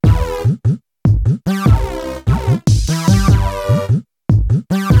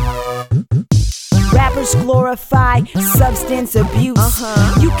glorify substance abuse.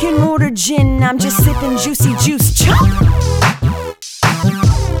 You can order gin, I'm just sipping juicy juice. Chomp!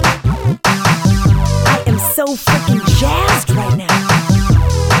 I am so freaking jazzed right now.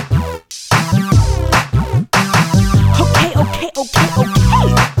 Okay.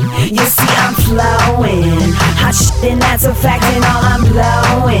 You see, I'm flowing. Hot shit, and that's a fact, and all I'm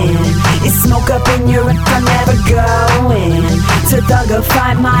blowing is smoke up in your I'm never going to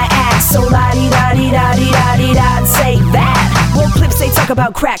thugify my act. So la-di-da-di-da-di-da-di-da, say that. Well, clips, they talk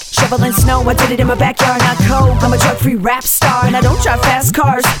about crack, shoveling snow. I did it in my backyard, not cold. I'm a drug-free rap star, and I don't drive fast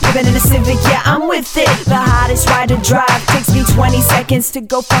cars. Living in a Civic, yeah, I'm with it. The hottest ride to drive takes me 20 seconds to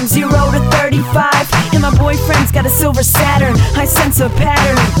go from 0 to 35. And my boyfriend's got a silver Saturn. I sense a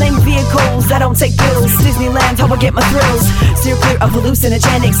pattern. Lame vehicles, I don't take bills. Disneyland, how I get my thrills. Steer clear of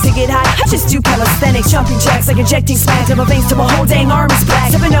hallucinogenics. To get high, I just do calisthenics. Jumping jacks like injecting smack to my veins till my whole dang arm is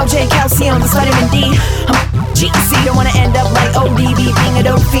black. 7-OJ, calcium, plus vitamin D. I'm GC, don't wanna end up like ODB. Being a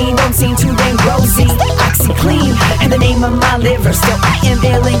dope fiend, don't seem too dang rosy. OxyClean, and the name of my liver. Still I am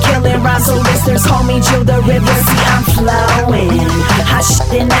ill and killing rhymes, so listeners call me Jill the River. See, I'm flowing. Hot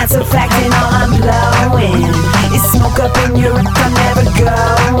shit, and that's a fact, and all I'm blowing is smoke up in your I'm never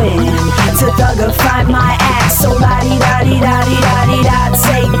going to thugify my act. So la-di-da-di-da-di-da-di-da,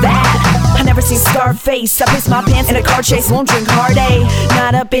 take that. I never seen Scarface. I piss my pants in a car chase. Won't drink hard A.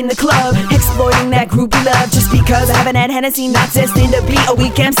 Not up in the club, exploiting that groupie love. Just because I haven't had Hennessy, not destined to be a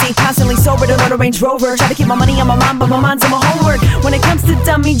weak MC. Constantly sober, don't own a Range Rover. Try to keep my money on my mind, but my mind's on my homework. When it comes to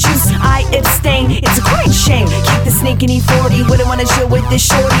dummy juice, I abstain. It's a crying shame. Keep the snake in E40. Wouldn't wanna chill with this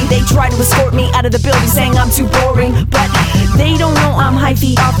shorty. They try to escort me out of the building, saying I'm too boring, but they don't know I'm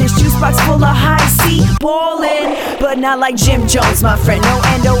hyphy. Off this juice box full of high C, ballin', but not like Jim Jones, my friend. No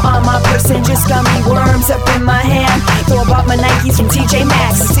endo on my person, just gummy worms up in my hand. Throw about my Nikes from TJ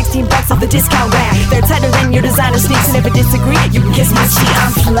Maxx, 16 bucks off the discount rack. They're tighter than your designer sneaks, and if you disagree, you can kiss my cheek.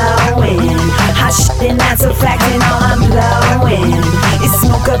 I'm flowing. Hot shit, and that's a fact, and all I'm blowing is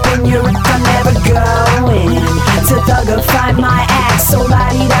smoke up in your I'm never going to thugify my act. So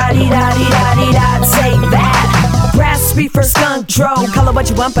la-di-da-di-da-di-da-di-da, take that. Raspy for skunk dro, call it what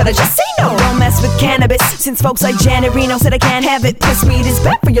you want, but I just say no. Don't mess with cannabis, since folks like Janet Reno said I can't have it. Plus weed is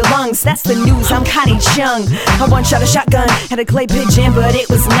bad for your lungs, that's the news, I'm Connie Chung. I once shot a shotgun, had a clay pigeon, but it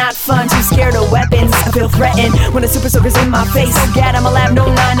was not fun. Too scared of weapons, I feel threatened when a super soaker's in my face. No gat, I'm a lab, no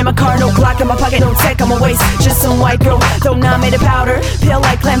 9 in my car, no Glock in my pocket, no tech on my waist. Just some white girl, though not made of powder, peel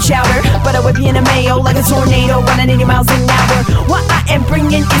like clam chowder, but I whip you in a mayo like a tornado, running 80 miles an hour. What I am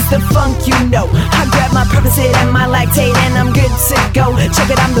bringing is the funk, you know. I grab my Percocet and my lactate, and I'm good to go. Check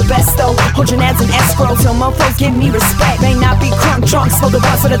it, I'm the best though. Hold your nads in escrow till mofos give me respect. May not be crunk drunk, smoke a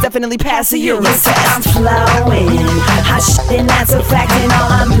blunt, but I definitely pass a urine test. I'm flowing. Hot shit, and that's a fact, and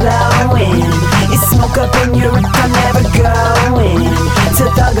all I'm blowing is smoke up in your I'm never going to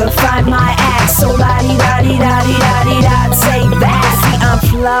thugify my act. So la-di-da-di-da-di-da-di-da, take that. See, I'm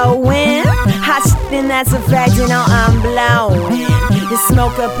flowing. Hot shit, and that's a fact, and all I'm blowing is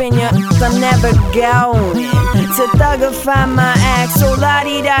smoke up in your I'm never going to thugify my act. So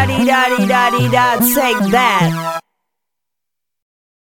la-di-da-di-da-di-da-di-da, take that.